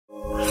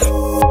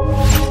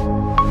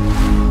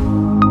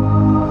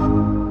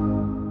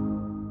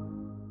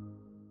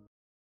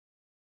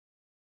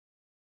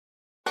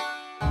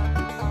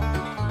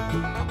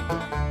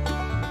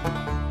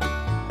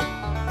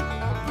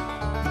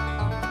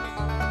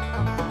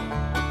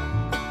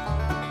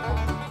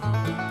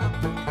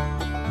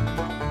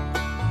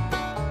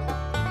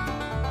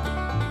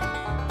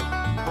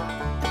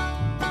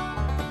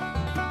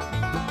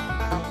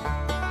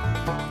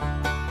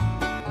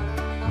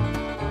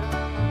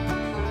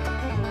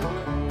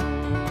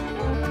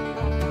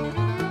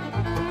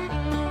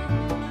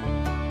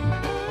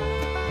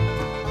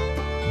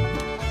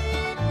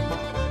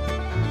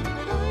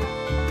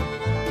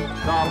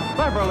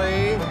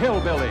Beverly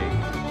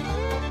Hillbillies.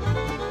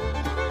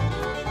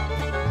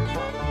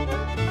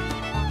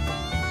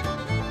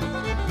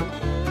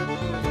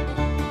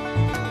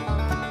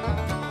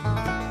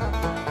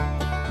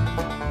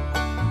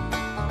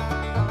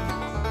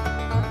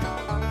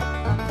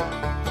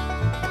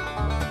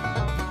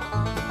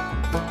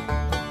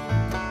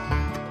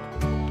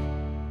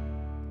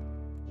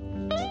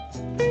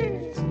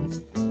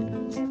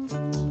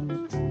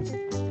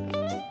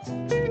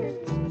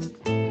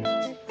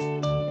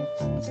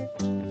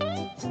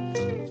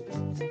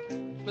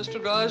 Mr.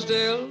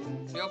 Drysdale,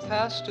 your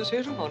past is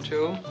here to haunt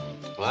you.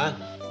 What?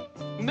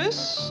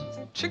 Miss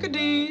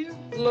Chickadee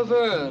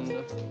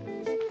Laverne.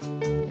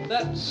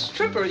 That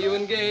stripper you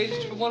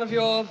engaged for one of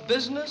your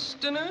business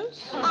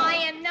dinners? I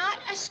am not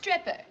a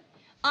stripper.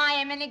 I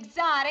am an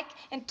exotic,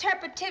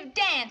 interpretive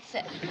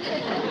dancer.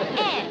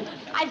 And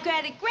I've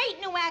got a great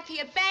new act for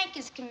your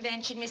bankers'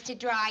 convention, Mr.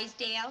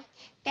 Drysdale.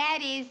 That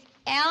is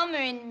Elmer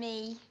and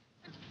me.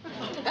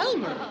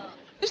 Elmer?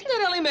 Isn't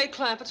that Elly Mae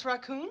Clampett's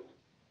raccoon?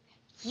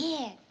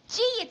 Yeah.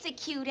 Gee, it's a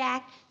cute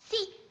act.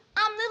 See,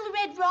 I'm Little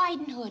Red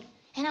Riding Hood,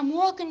 and I'm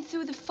walking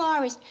through the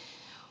forest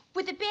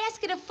with a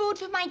basket of food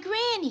for my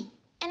granny,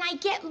 and I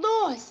get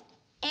lost,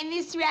 and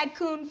this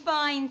raccoon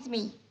finds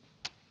me.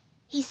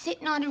 He's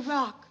sitting on a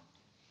rock,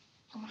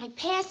 and when I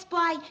pass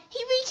by, he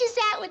reaches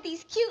out with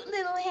these cute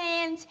little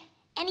hands,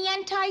 and he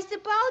unties the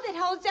bow that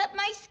holds up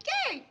my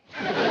skirt.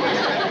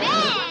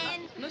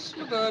 Then... Miss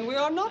Laverne, we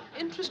are not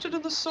interested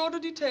in the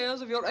sordid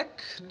details of your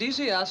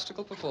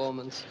ecclesiastical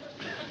performance.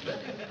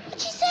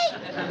 What'd you say?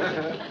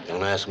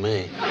 Don't ask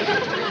me.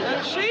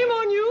 And shame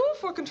on you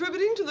for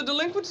contributing to the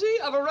delinquency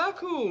of a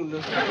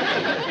raccoon.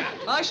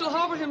 I shall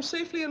harbor him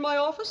safely in my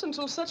office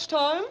until such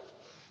time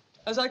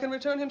as I can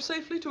return him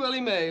safely to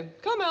Elly Mae.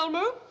 Come,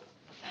 Elmer.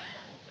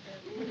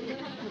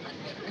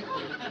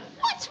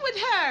 What's with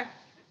her?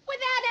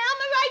 Without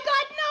Elmer, I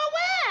got no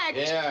act.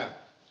 Yeah.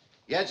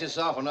 Get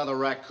yourself another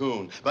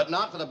raccoon, but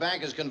not for the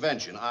bankers'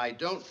 convention. I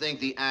don't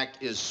think the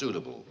act is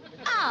suitable.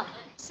 Oh,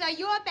 so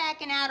you're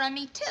backing out on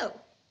me, too.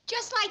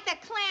 Just like the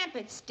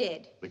Clampetts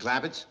did. The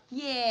Clampetts?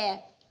 Yeah.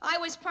 I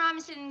was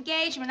promised an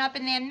engagement up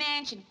in their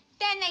mansion.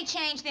 Then they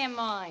changed their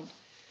mind.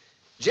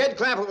 Jed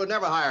Clampett would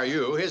never hire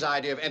you. His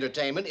idea of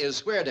entertainment is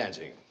square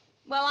dancing.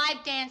 Well,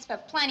 I've danced for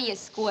plenty of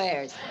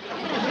squares.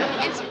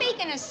 And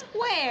speaking of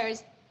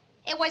squares,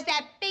 it was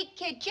that big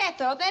kid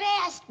Jethro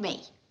that asked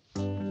me.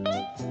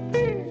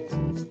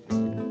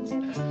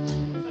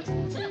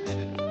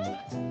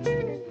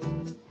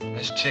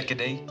 Miss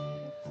Chickadee,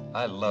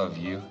 I love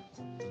you.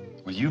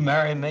 Will you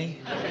marry me?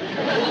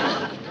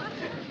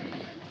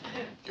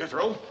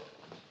 Jethro,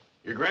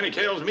 your granny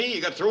tells me you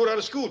got thrown out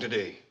of school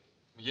today.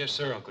 Yes,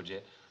 sir, Uncle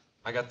Jed.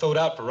 I got throwed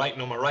out for writing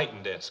on my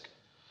writing desk.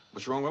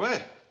 What's wrong with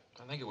that?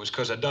 I think it was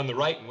because I done the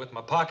writing with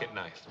my pocket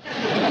knife.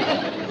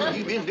 Well,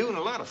 you've been doing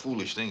a lot of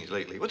foolish things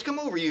lately. What's come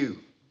over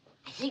you?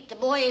 I think the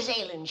boy is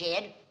ailing,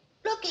 Jed.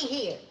 Looky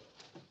here.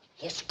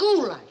 His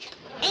school lunch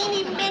ain't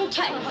even been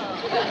touched.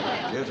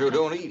 Jethro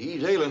don't eat.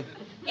 He's ailing.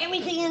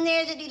 Everything in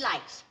there that he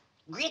likes.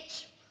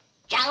 Grits,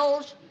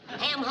 jowls,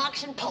 ham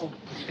hocks, and pone.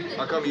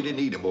 How come you didn't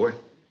eat them, boy?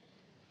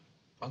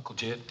 Uncle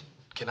Jed,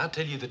 can I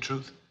tell you the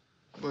truth?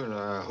 Well,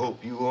 I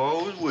hope you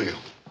always will.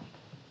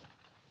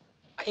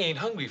 I ain't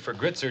hungry for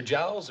grits or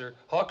jowls or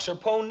hawks or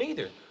pone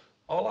neither.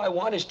 All I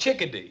want is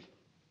Chickadee.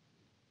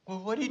 Well,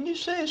 why didn't you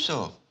say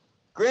so?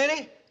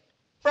 Granny,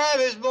 fry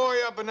this boy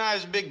up a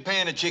nice big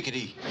pan of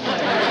chickadee.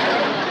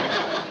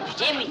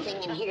 There's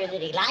everything in here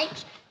that he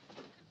likes.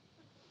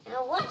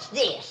 Now, what's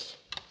this?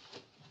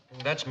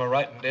 That's my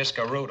writing desk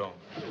I wrote on.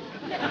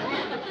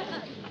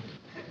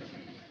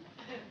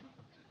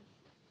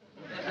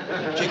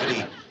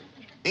 Chickadee,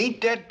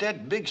 ain't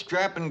that big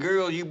strapping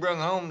girl you brung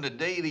home the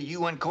day that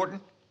you went courting?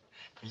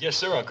 Yes,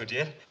 sir, Uncle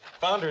Jed.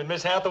 Found her in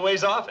Miss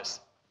Hathaway's office.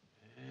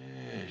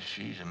 Yeah,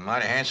 she's a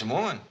mighty handsome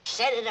woman.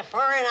 Said it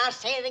afore and I'll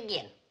say it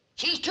again.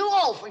 She's too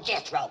old for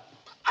Jethro.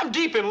 I'm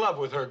deep in love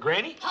with her,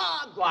 Granny.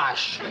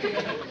 Hogwash.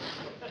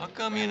 How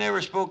come you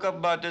never spoke up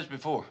about this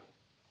before?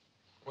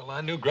 Well,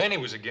 I knew Granny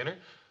was a ginner.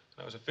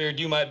 I was afraid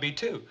you might be,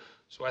 too.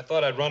 So I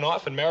thought I'd run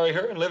off and marry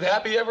her and live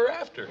happy ever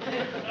after.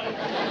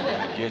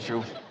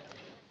 Jethro,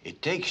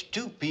 it takes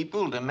two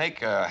people to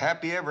make a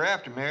happy ever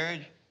after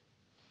marriage.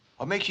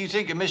 What makes you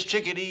think that Miss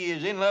Chickadee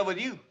is in love with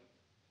you?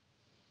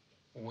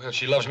 Well,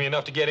 she loves me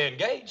enough to get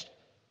engaged.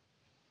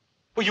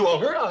 Well, you all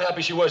heard how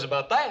happy she was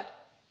about that.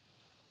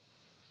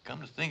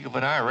 Come to think of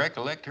it, I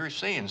recollect her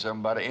saying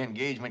something about an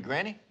engagement,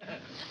 Granny.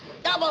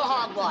 Double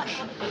hogwash.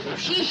 If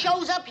she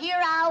shows up here,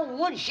 I'll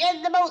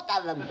woodshed the both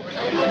of them.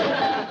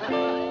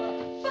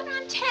 But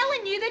I'm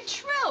telling you the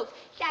truth.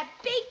 That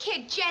big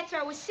kid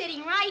Jethro was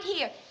sitting right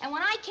here. And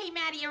when I came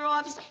out of your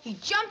office, he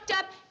jumped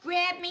up,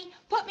 grabbed me,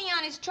 put me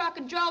on his truck,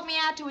 and drove me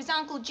out to his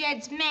Uncle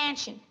Jed's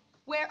mansion,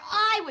 where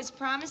I was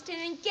promised an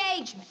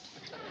engagement.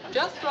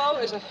 Jethro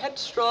is a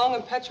headstrong,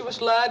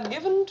 impetuous lad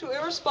given to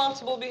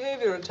irresponsible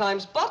behavior at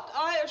times, but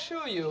I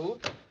assure you,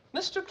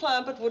 Mr.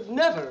 Clampett would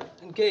never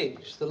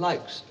engage the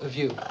likes of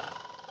you.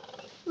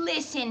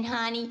 Listen,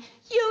 honey,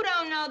 You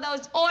don't know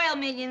those oil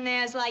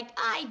millionaires like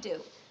I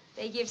do.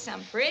 They give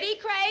some pretty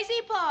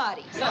crazy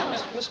parties. Now,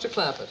 Mr.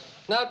 Clampett,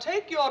 now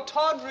take your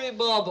tawdry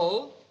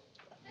bauble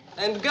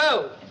and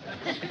go.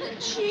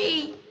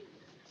 Gee,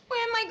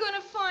 where am I going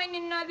to find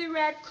another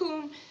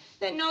raccoon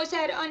that knows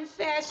how to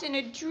unfasten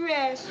a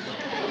dress?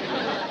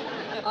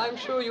 I'm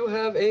sure you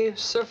have a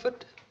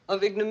surfeit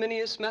of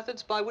ignominious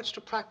methods by which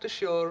to practice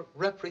your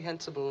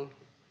reprehensible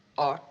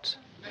art.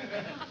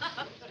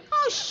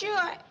 Oh,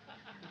 sure.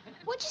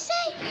 What'd you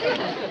say?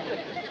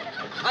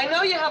 I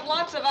know you have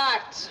lots of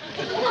acts.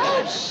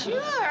 Oh, sure.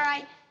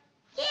 I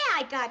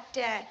got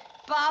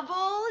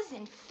bubbles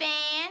and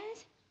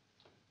fans.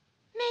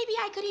 Maybe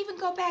I could even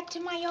go back to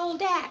my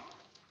old act.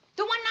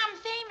 The one I'm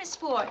famous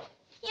for.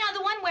 You know,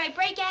 the one where I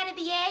break out of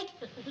the egg?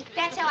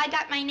 That's how I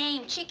got my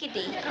name,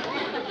 Chickadee.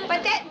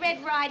 But that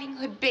Red Riding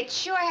Hood bit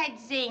sure had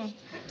zing.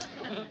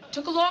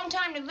 Took a long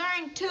time to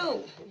learn,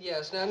 too.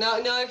 Yes, now,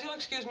 if you'll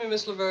excuse me,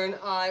 Miss Laverne,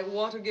 I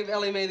want to give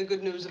Elly May the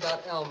good news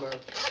about Elmer.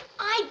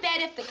 I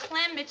bet if the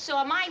Clampetts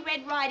saw my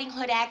Red Riding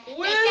Hood act,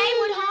 Will that they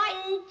would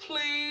hide... you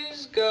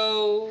please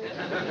go?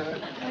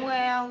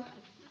 Well,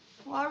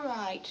 all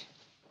right.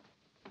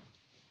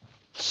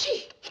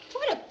 Gee,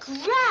 what a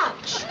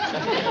grouch.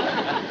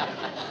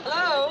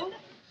 Hello?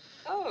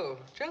 Oh,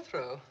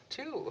 Jethro,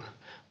 too.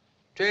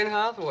 Jane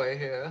Hathaway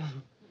here.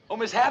 Oh,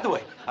 Miss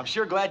Hathaway, I'm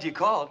sure glad you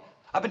called.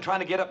 I've been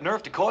trying to get up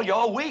nerve to call you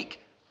all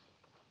week.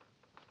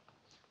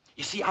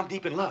 You see, I'm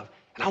deep in love,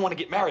 and I want to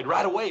get married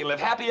right away and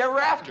live happy ever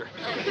after.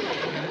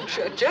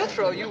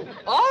 Jethro, you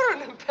are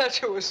an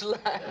impetuous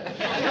lad.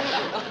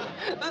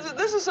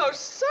 This is so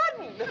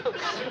sudden.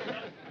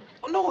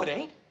 Oh, no, it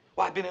ain't.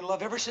 Well, I've been in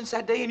love ever since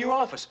that day in your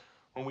office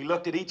when we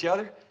looked at each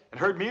other and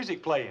heard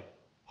music playing.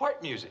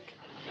 Heart music.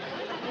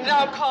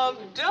 Now, calm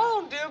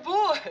down, dear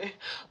boy.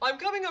 I'm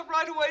coming up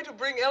right away to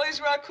bring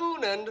Elly's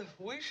raccoon, and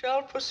we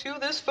shall pursue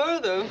this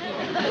further.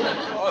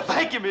 Oh,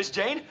 thank you, Miss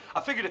Jane.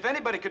 I figured if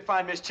anybody could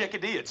find Miss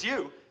Chickadee, it's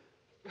you.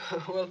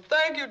 Well,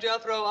 thank you,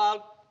 Jethro.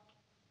 I'll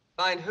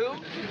find who?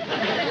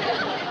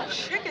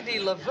 Chickadee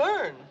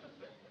Laverne.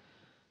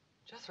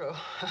 Jethro,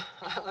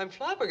 I'm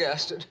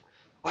flabbergasted.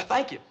 Well,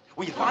 thank you.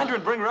 Will you find her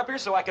and bring her up here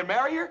so I can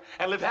marry her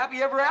and live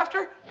happy ever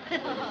after?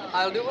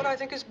 I'll do what I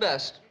think is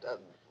best.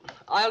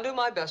 I'll do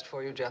my best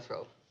for you,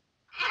 Jethro.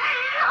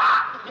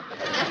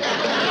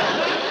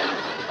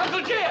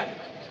 Uncle Jed!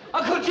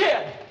 Uncle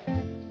Jed!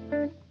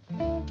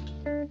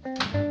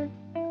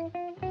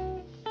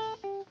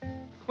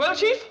 Well,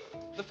 Chief,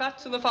 the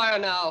fat's in the fire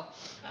now.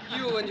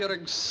 You and your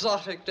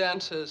exotic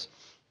dances.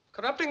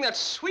 Corrupting that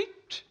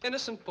sweet,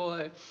 innocent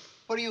boy.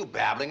 What are you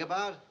babbling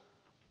about?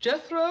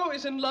 Jethro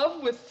is in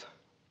love with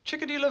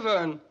Chickadee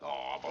Laverne.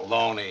 Oh,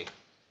 baloney.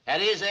 At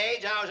his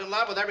age, I was in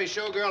love with every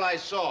showgirl I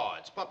saw.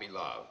 It's puppy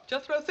love.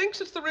 Jethro thinks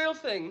it's the real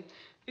thing.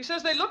 He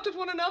says they looked at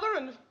one another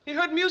and he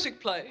heard music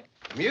play.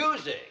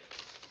 Music?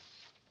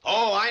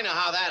 Oh, I know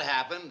how that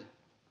happened.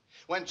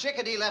 When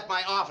Chickadee left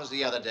my office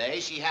the other day,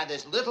 she had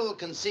this little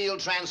concealed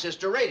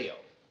transistor radio.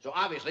 So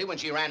obviously, when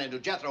she ran into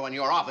Jethro in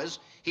your office,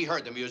 he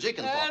heard the music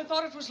and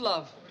thought it was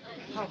love.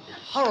 How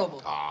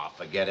horrible. Oh,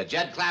 forget it.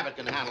 Jed Clampett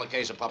can handle a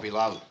case of puppy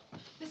love.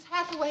 Miss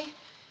Hathaway,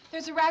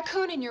 there's a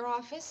raccoon in your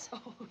office.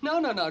 Oh,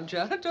 no,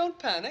 Janet, don't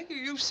panic.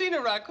 You've seen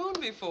a raccoon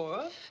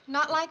before.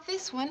 Not like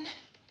this one.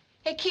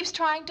 It keeps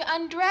trying to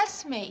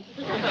undress me.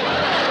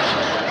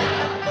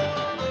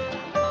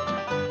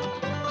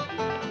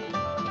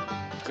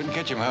 Couldn't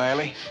catch him, huh,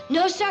 Elly?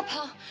 No, sir,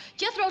 Pa.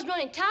 Jethro's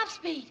running top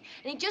speed,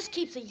 and he just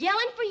keeps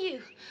yelling for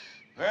you.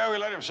 Well, we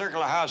let him circle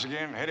the house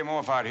again and head him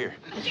off out here.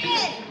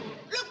 Jed,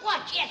 look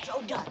what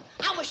Jethro done.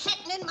 I was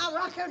sitting in my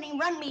rocker and he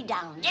run me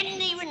down.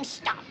 Didn't even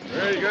stop.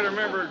 Well, you gotta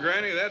remember,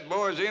 Granny, that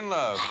boy's in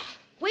love.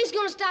 We's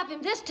gonna stop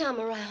him this time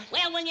around.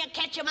 Well, when you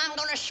catch him, I'm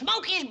gonna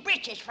smoke his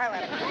britches for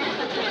him.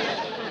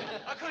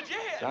 Uncle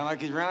Jed! Sound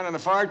like he's rounding the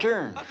far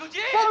turn. Uncle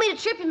Jed! Want me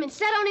to trip him and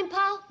set on him,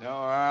 Pa?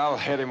 No, I'll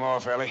head him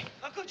off, Elly.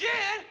 Uncle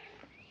Jed!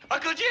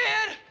 Uncle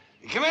Jed!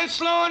 You come in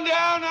slowing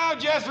down now,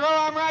 Jethro.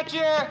 I'm right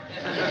here.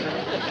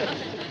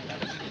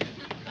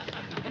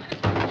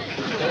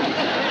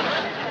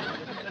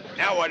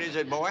 Now what is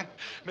it, boy?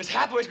 Miss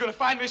Hathaway's gonna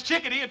find Miss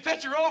Chickadee and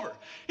fetch her over.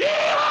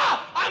 Yeah!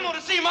 I'm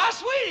gonna see my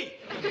sweetie!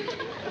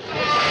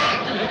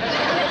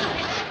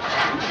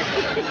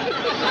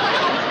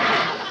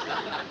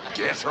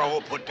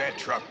 Jethro, put that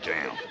truck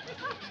down.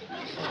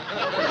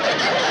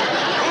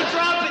 Don't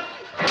drop it!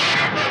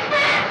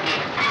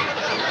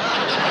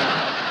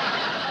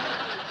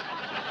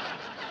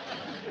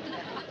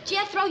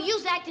 Jethro,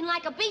 you's acting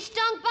like a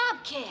bee-stung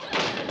bobcat.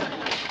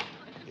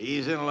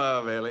 He's in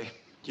love, Elly.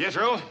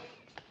 Jethro,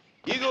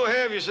 you go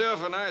have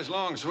yourself a nice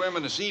long swim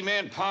in the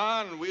cement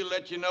pond, and we'll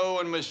let you know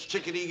when Miss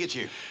Chickadee gets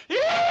you.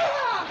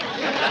 Yeah!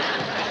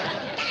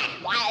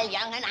 Wild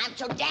young'un, I'm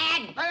so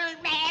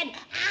dad-burned mad,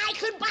 I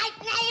could bite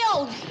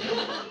nails.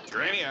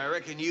 Granny, I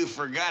reckon you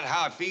forgot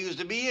how it feels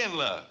to be in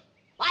love.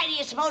 Why do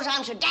you suppose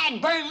I'm so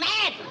dad-burned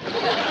mad?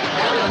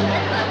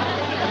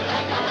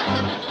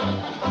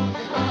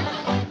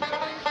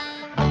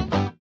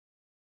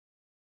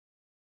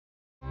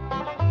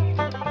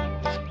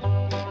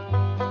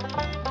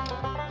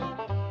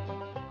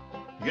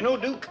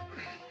 Duke,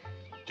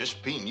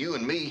 just between you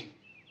and me,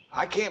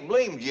 I can't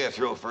blame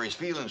Jethro for his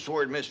feelings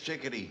toward Miss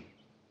Chickadee.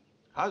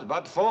 I was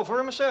about to fall for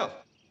her myself.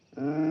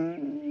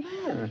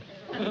 No,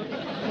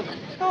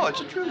 it's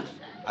the truth.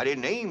 I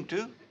didn't aim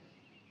to. It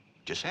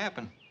just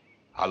happened.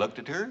 I looked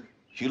at her,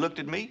 she looked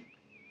at me,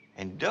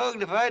 and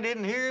dogged if I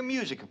didn't hear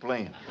music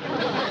playing.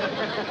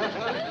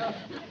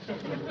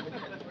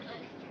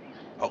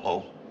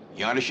 Uh-oh,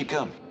 yonder she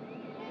comes.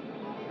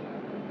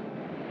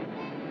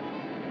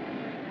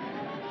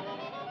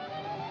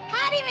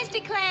 Howdy,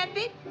 Mr.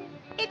 Clampett.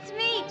 It's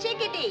me,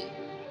 Chickadee.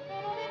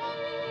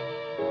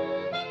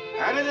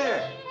 Howdy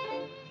there.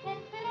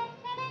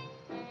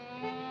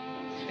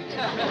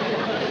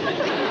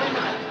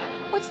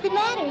 What's the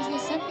matter? Is there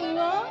something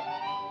wrong?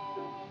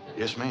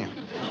 Yes, ma'am.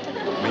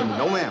 I mean,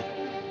 no, ma'am.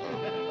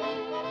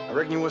 I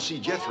reckon you want to see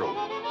Jethro.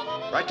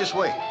 Right this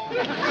way.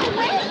 Wait,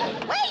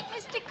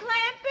 Mr.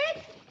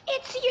 Clampett.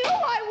 It's you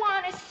I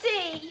want to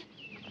see.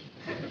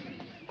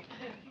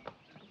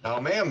 Now,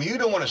 ma'am, you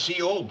don't want to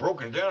see old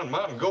broken-down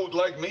mountain goat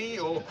like me,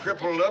 all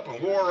crippled up and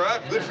wore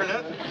out, good for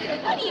nothing.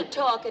 What are you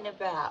talking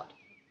about?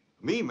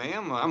 Me,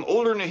 ma'am, I'm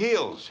older in the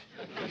hills.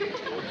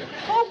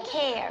 Who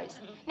cares?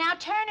 Now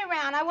turn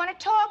around. I want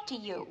to talk to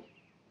you.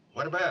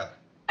 What about?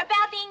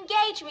 About the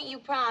engagement you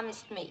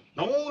promised me.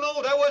 No,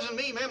 that wasn't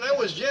me, ma'am. That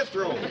was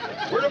Jethro.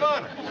 Word of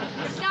honor.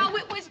 So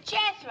it was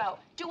Jethro.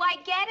 Do I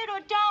get it or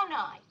don't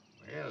I?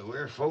 Well,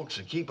 we're folks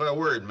that keep our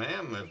word,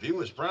 ma'am. If you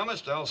was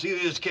promised, I'll see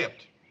that it's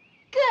kept.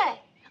 Good.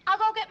 I'll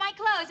go get my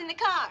clothes in the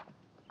car.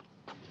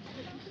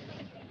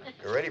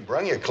 You already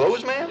brung your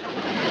clothes, ma'am?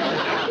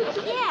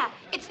 Yeah,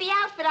 it's the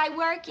outfit I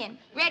work in.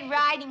 Red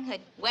Riding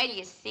Hood. Where do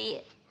you see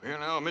it? Well,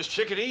 now, Miss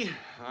Chickadee,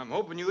 I'm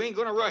hoping you ain't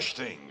gonna rush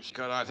things,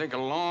 because I think a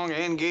long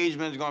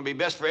engagement's gonna be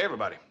best for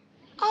everybody.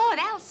 Oh,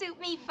 that'll suit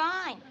me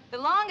fine. The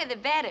longer, the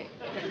better.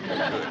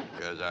 Good,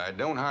 because I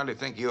don't hardly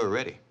think you're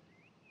ready.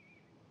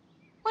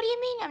 What do you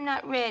mean I'm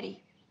not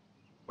ready?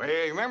 Well,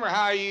 you remember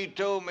how you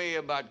told me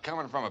about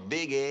coming from a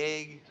big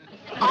egg?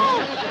 Oh,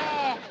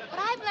 yeah. But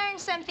I've learned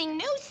something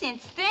new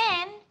since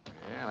then.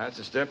 Yeah, that's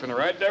a step in the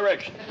right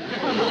direction.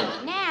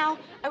 Now,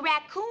 a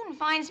raccoon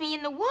finds me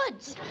in the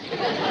woods.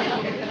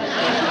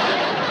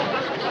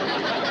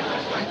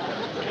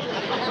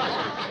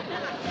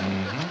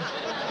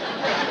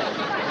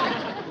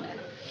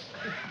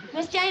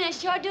 Miss Jane, I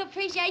sure do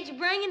appreciate you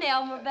bringing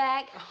Elmer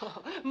back.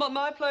 Oh,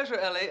 my pleasure,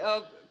 Elly.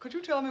 Could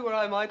you tell me where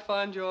I might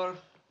find your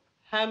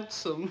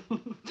handsome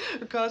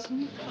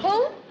cousin?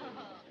 Who?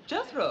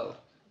 Jethro.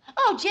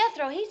 Oh,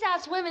 Jethro, he's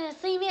out swimming in the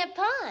cement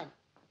pond.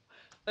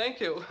 Thank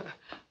you.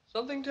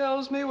 Something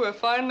tells me we're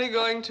finally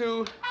going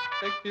to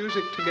make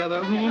music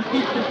together.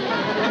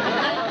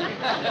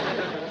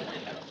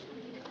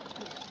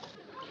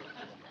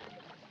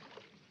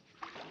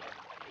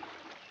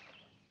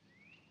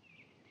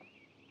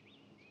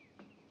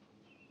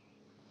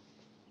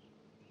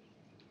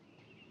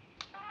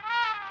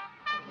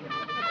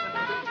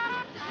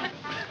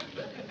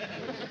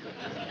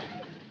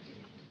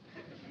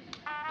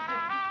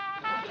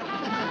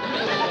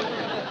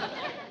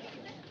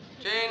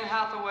 Jane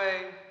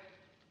Hathaway.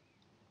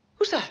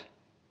 Who's that?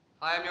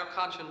 I am your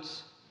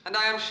conscience, and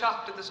I am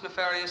shocked at this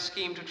nefarious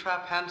scheme to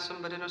trap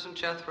handsome but innocent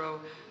Jethro.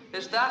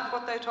 Is that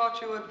what they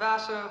taught you at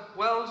Vassar,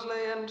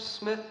 Wellesley, and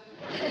Smith?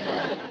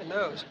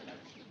 No, as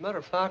a matter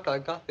of fact, I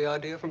got the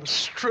idea from a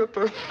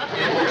stripper.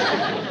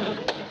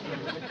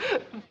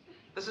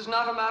 This is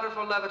not a matter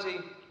for levity.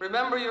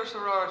 Remember your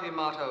sorority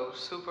motto,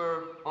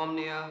 super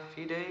omnia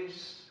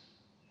fides?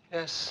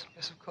 Yes,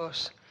 of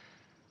course.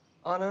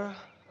 Honor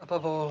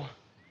above all.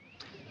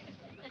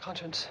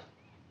 Conscience.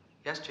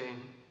 Yes, Jane.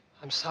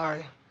 I'm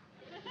sorry.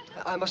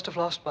 I must have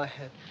lost my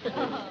head.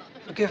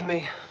 Forgive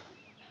me.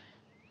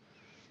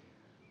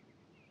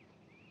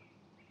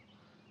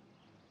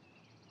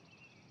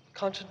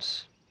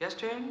 Conscience. Yes,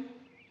 Jane?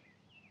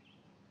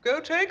 Go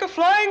take a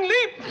flying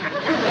leap.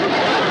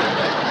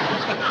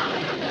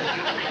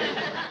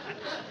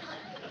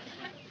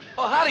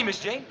 Oh, howdy, Miss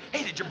Jane.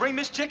 Hey, did you bring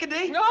Miss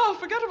Chickadee? No,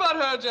 forget about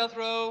her,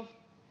 Jethro.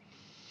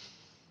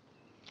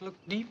 Look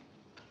deep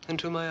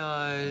into my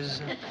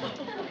eyes.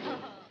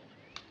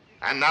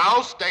 And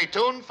now, stay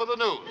tuned for the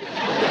news.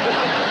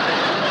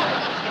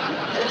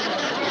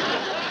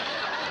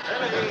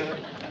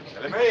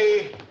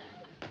 Elly!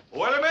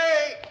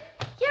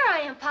 Here I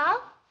am,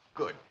 Pop.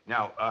 Good.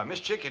 Now, Miss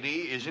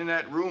Chickadee is in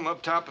that room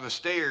up top of the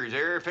stairs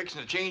there,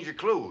 fixing to change her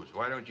clothes.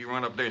 Why don't you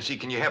run up there and see,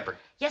 can you help her?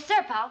 Yes,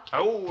 sir, Pop.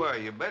 Oh,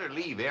 you better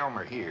leave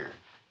Elmer here.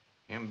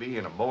 Him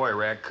being a boy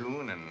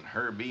raccoon and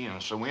her being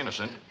so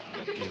innocent,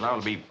 she's allowed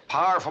to be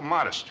powerful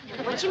modest.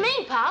 What you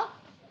mean, Pop?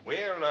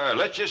 Well,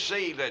 let's just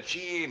say that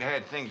she ain't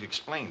had things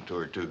explained to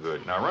her too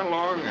good. Now, run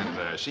along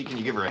and see, can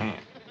you give her a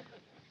hand?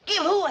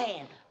 Give who a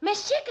hand?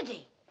 Miss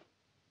Chickadee.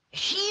 Is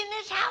she in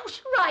this house?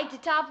 Right to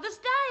the top of the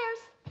stairs.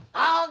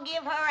 I'll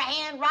give her a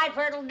hand right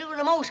where it'll do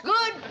the most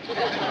good.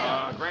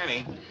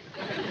 Granny,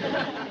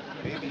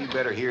 maybe you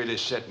better hear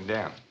this setting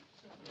down.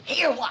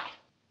 Hear what?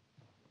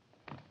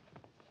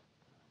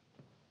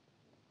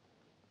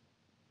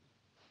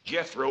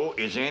 Jethro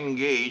is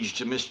engaged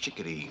to Miss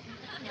Chickadee.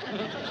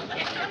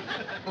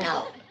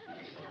 No.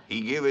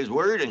 He gave his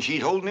word, and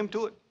she's holding him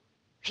to it.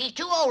 She's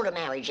too old to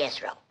marry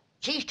Jethro.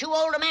 She's too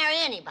old to marry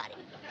anybody.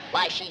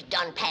 Why, she's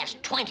done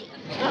past 20.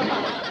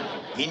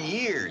 In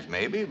years,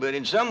 maybe, but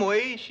in some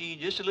ways, she's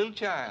just a little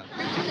child.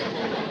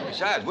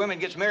 Besides, women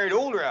gets married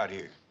older out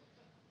here.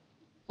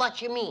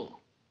 What you mean?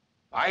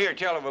 I hear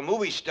tell of a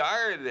movie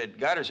star that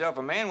got herself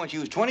a man when she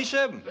was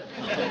 27.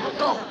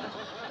 Oh.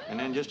 And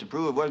then just to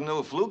prove it wasn't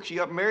no fluke, she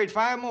up and married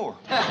 5 more.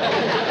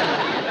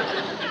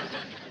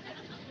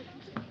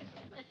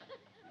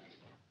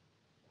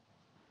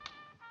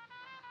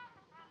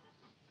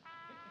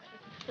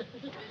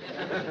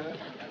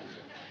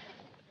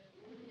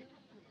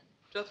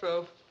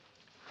 Jethro,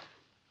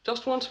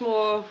 just once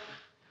more,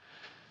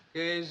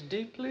 gaze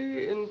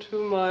deeply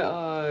into my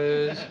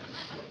eyes.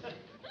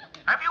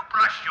 Have you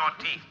brushed your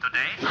teeth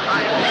today?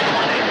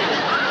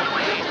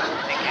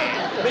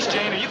 Miss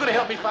Jane, are you going to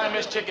help me find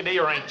Miss Chickadee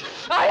or ain't you?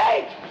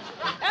 I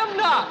am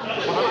not.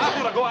 Well, I'm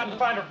going to go out and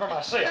find her for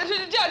myself.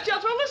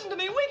 Jethro, listen to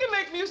me. We can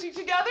make music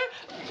together.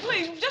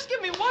 Please, just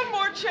give me one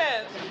more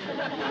chance.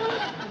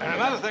 And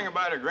another thing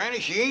about her, Granny,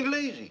 she ain't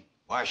lazy.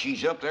 Why,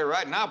 she's up there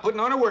right now putting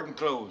on her working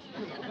clothes.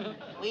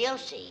 We'll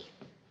see.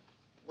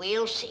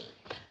 We'll see.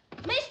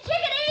 Miss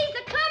Chickadee's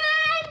a-coming!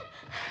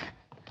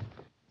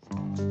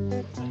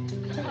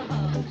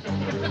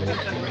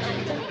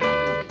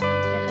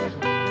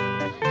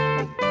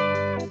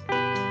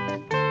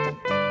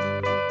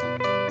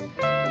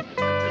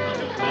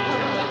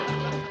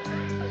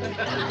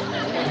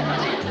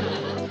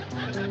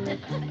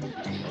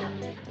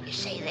 You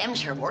say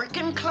them's her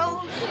working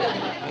clothes?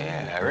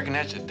 Yeah, I reckon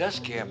that's a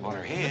dust cap on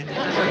her head.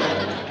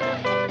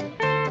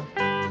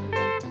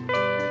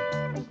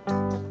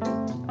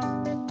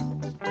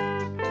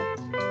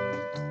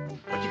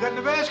 What you got in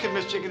the basket,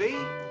 Miss Chickadee?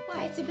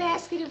 Why, it's a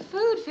basket of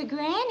food for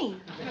Granny.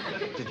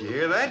 Did you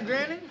hear that,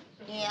 Granny?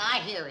 Yeah, I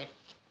hear it.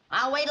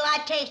 I'll wait till I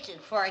taste it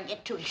before I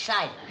get too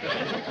excited.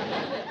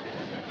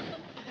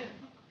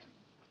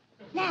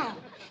 Now,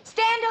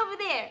 stand over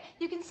there.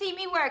 You can see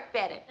me work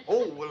better.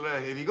 Oh, well,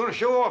 if you're going to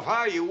show off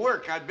how you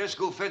work, I'd best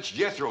go fetch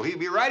Jethro. He'll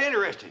be right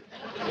interested.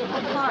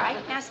 All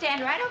right, now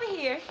stand right over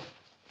here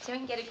so we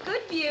can get a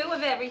good view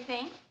of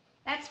everything.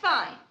 That's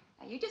fine.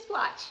 Now, you just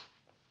watch.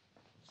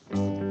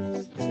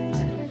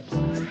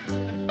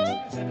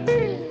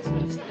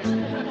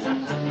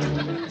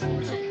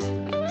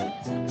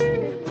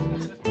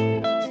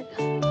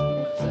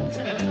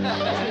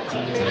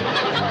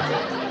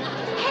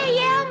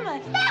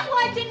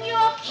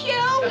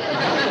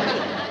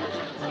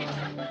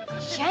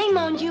 Shame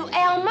on you,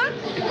 Elmer.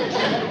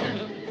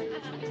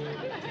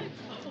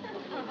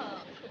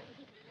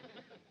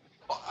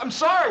 I'm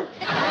sorry.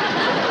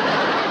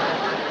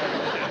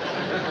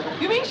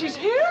 You mean she's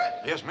here?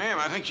 Yes, ma'am.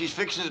 I think she's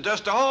fixing to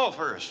dust the hall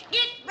first.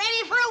 Get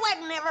ready for a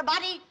wedding,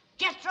 everybody.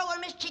 Jethro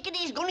and Miss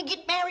Chickadee's gonna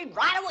get married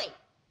right away.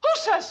 Who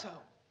says so?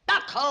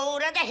 The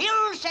code of the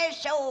hill says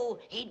so.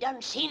 He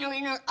done seen her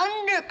in her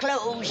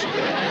underclothes.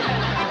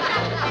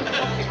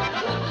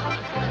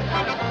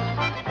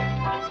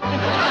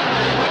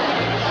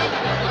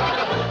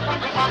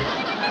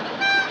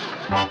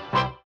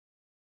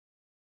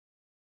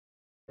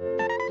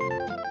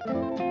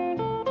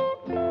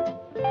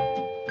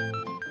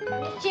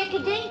 Miss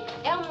Chickadee,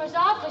 Elmer's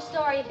awfully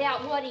sorry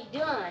about what he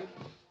done.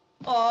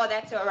 Oh,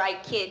 that's all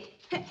right, kid.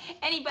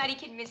 Anybody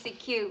can miss a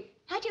cue.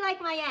 How'd you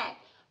like my act?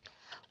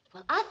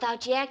 Well, I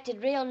thought you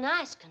acted real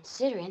nice,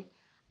 considering.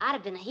 I'd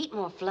have been a heap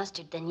more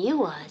flustered than you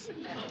was.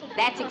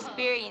 That's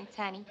experience,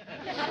 honey.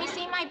 Let me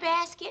see my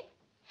basket.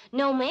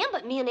 No, ma'am,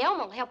 but me and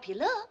Elmer will help you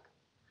look.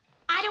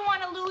 I don't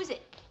want to lose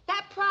it.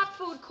 That prop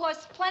food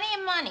costs plenty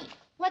of money.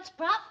 What's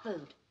prop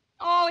food?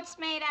 Oh, it's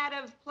made out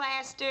of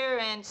plaster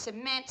and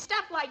cement,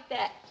 stuff like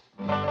that.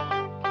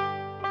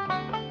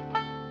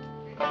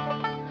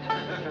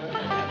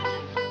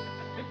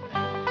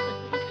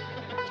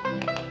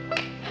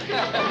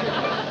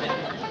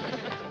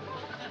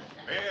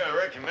 Yeah, I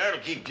reckon that'll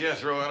keep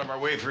Jethro out of our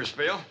way for a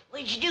spell.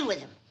 What'd you do with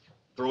him?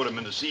 Throwed him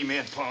in the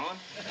cement pond.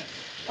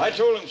 I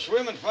told him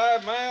swimming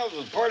 5 miles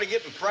was part of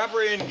getting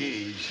proper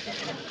engaged.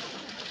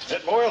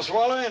 That boy'll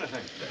swallow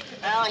anything.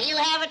 Well, he'll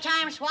have a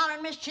time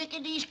swallowing Miss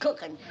Chickadee's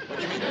cooking.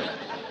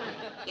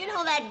 You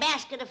know that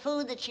basket of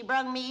food that she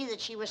brung me that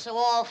she was so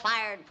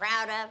all-fired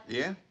proud of?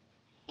 Yeah?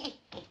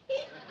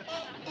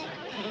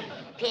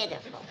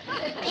 Pitiful.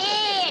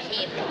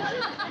 Pitiful.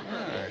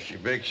 She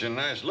bakes a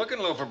nice-looking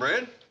loaf of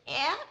bread.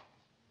 Yeah?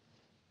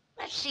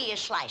 Let's see you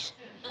slice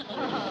it.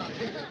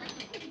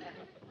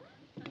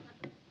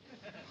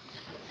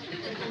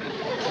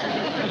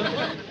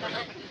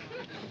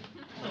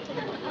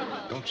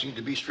 Don't seem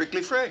to be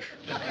strictly fresh.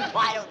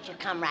 Why don't you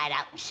come right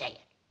out and say it?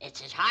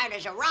 It's as hard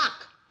as a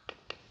rock.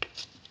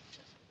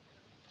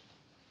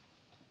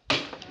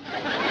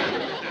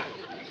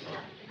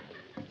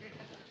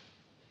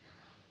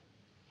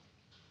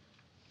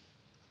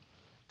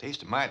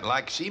 Tastes a mite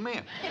like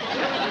cement.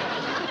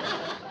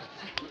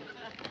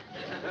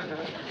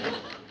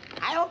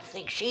 I don't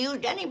think she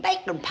used any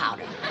baking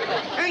powder.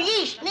 Or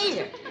yeast,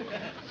 neither.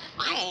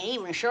 I ain't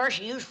even sure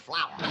she used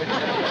flour.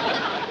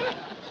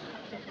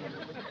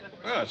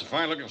 Well, it's a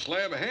fine-looking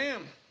slab of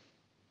ham.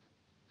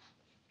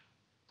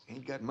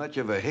 Ain't got much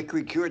of a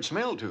hickory-cured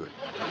smell to it.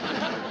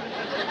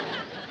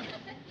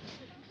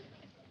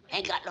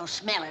 Ain't got no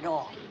smell at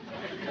all.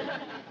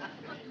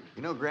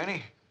 You know,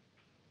 Granny,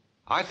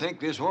 I think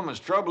this woman's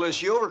trouble is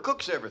she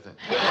overcooks everything.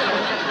 But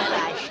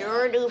I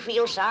sure do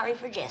feel sorry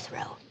for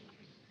Jethro.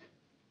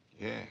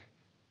 Yeah,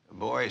 the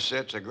boy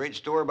sets a great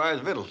store by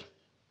his victuals.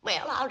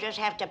 Well, I'll just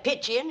have to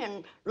pitch in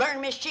and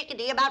learn Miss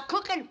Chickadee about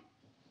cooking.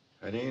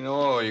 That ain't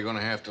all you're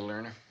gonna have to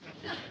learn her.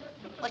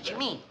 What you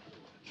mean?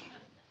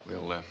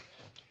 Well,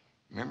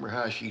 remember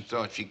how she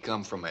thought she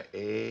come from an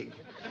egg?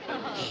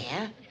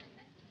 Yeah?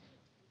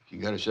 She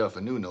got herself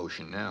a new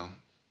notion now.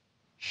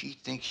 She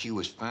thinks she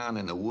was found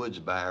in the woods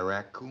by a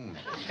raccoon.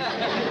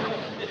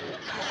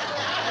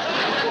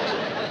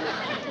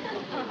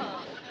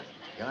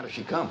 Yonder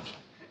she comes.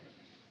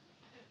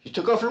 She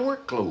took off her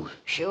work clothes.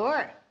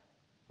 Sure.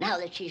 Now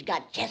that she's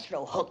got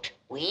Jethro hooked,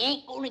 we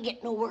ain't gonna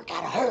get no work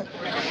out of her.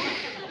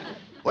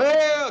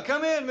 Well,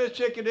 come in, Miss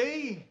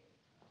Chickadee.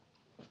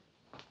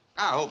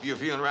 I hope you're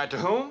feeling right to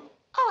home.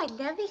 Oh, I'd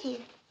love it here.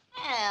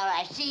 Well,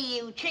 I see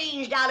you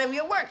changed out of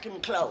your working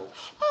clothes.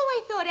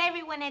 Oh, I thought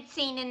everyone had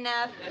seen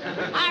enough.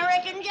 I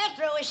reckon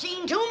Jethro has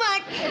seen too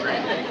much.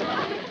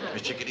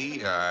 Miss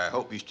Chickadee, I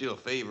hope you still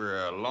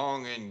favor a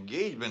long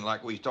engagement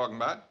like we was talking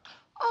about.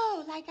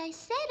 Oh, like I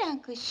said,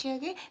 Uncle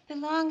Sugar, the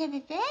longer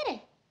the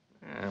better.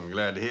 I'm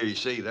glad to hear you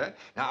say that.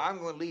 Now, I'm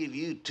going to leave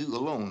you two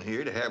alone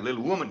here to have a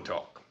little woman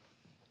talk.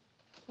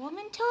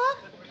 Woman talk?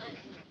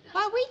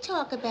 What we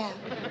talk about?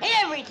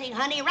 Everything,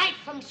 honey, right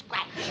from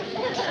scratch.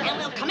 And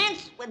we'll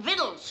commence with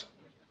victuals.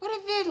 What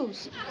are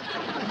victuals?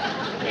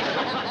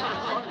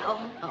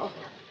 Oh, no.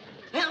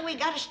 Well, we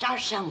gotta start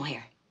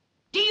somewhere.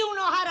 Do you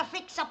know how to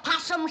fix a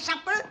possum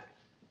supper?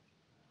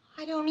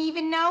 I don't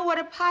even know what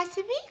a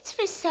possum eats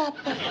for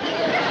supper.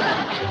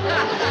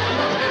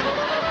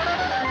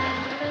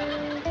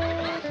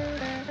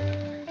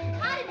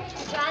 Howdy,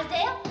 Mr.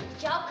 Drysdale.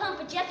 Did y'all come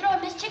for Jethro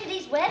and Miss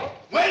Chickadee's wedding?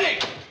 Wedding?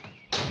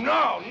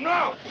 No,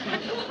 no.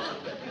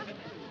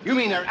 You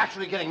mean they're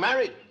actually getting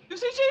married? You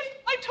see, Chief,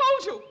 I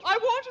told you. I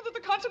warned you that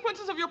the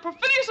consequences of your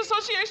perfidious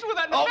association with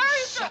that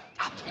nefarious... shut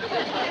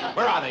up.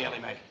 Where are they, Elly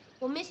Mae?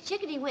 Well, Miss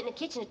Chickadee went in the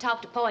kitchen to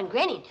talk to Pa and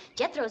Granny, and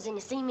Jethro's in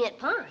the cement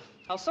pond.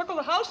 I'll circle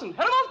the house and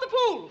head him off the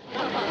pool.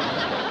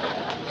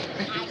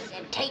 I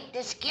said take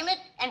the skillet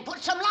and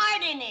put some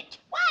lard in it.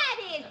 What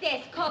is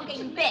this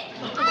cooking bit?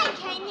 I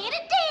came here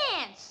to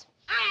dance.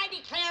 I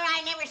declare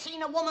I never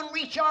seen a woman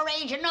reach your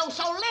age and know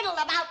so little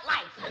about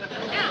life.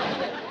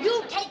 Now,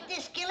 you take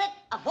this skillet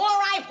afore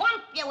I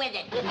whomp you with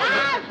it. All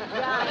right.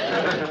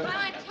 Well,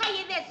 I tell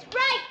you this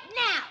right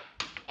now.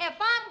 If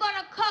I'm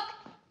gonna cook,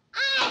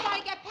 I'm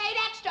gonna get paid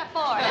extra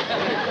for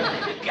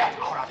it. Get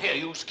out of here,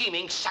 you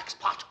scheming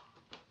sexpot.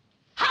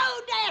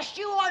 How dashed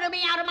you order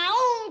me out of my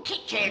own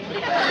kitchen?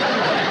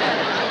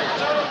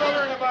 What's all the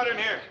buggering about in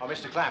here? Oh,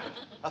 Mr. Clampett,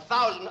 a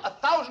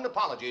thousand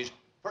apologies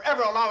for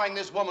ever allowing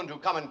this woman to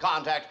come in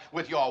contact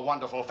with your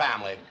wonderful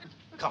family.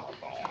 Come on.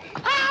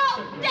 How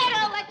did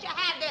I let you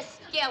have this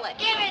skillet?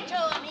 Give it to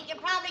him. He can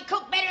probably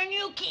cook better than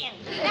you can.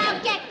 Now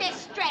get this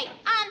straight.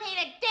 I'm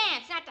here to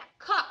dance, not to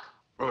cook.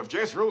 Well, if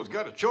Jethro's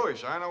got a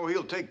choice, I know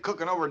he'll take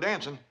cooking over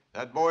dancing.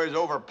 That boy's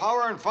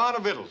overpowering fond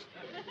of victuals.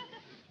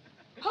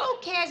 Who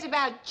cares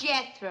about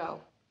Jethro?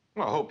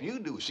 Well, I hope you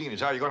do, seeing as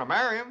how you're going to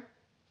marry him.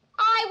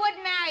 I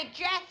wouldn't marry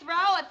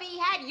Jethro if he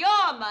had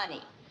your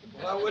money.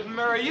 Well, I wouldn't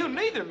marry you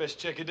neither, Miss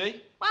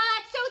Chickadee. Well,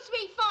 that suits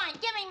me fine.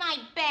 Give me my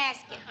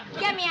basket.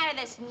 Get me out of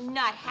this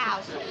nut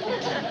house. Boy,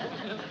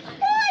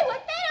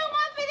 what they don't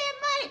want for their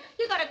money.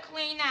 You gotta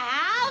clean the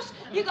house.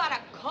 You gotta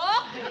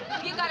cook.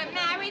 You gotta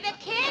marry the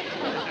kid.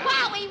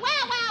 Wowie,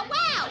 wow, wow,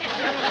 wow.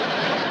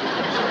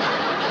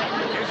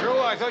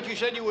 Jethro, I thought you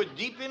said you were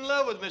deep in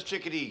love with Miss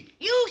Chickadee.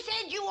 You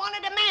said you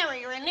wanted to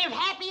marry her and live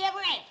happy ever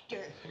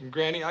after. And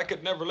Granny, I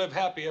could never live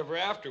happy ever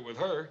after with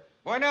her.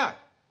 Why not?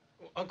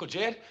 Well, Uncle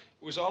Jed,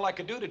 it was all I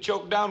could do to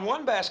choke down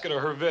one basket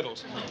of her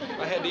victuals. If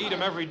I had to eat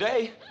them every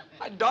day,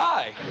 I'd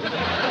die.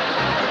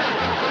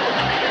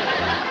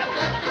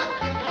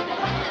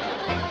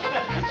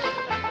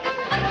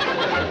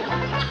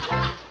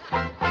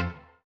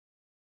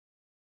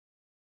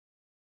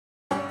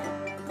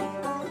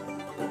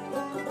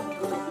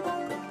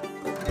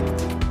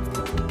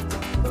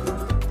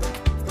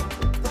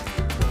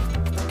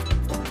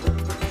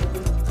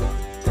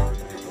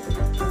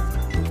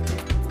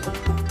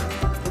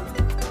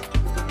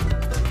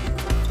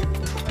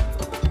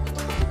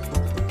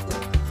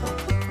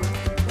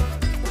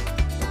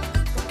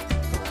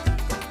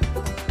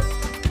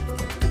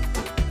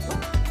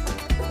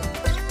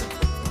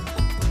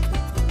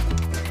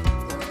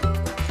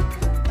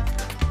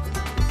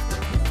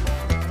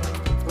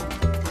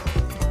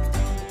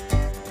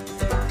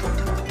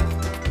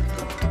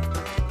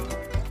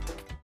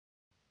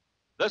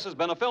 This has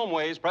been a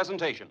Filmways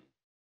presentation.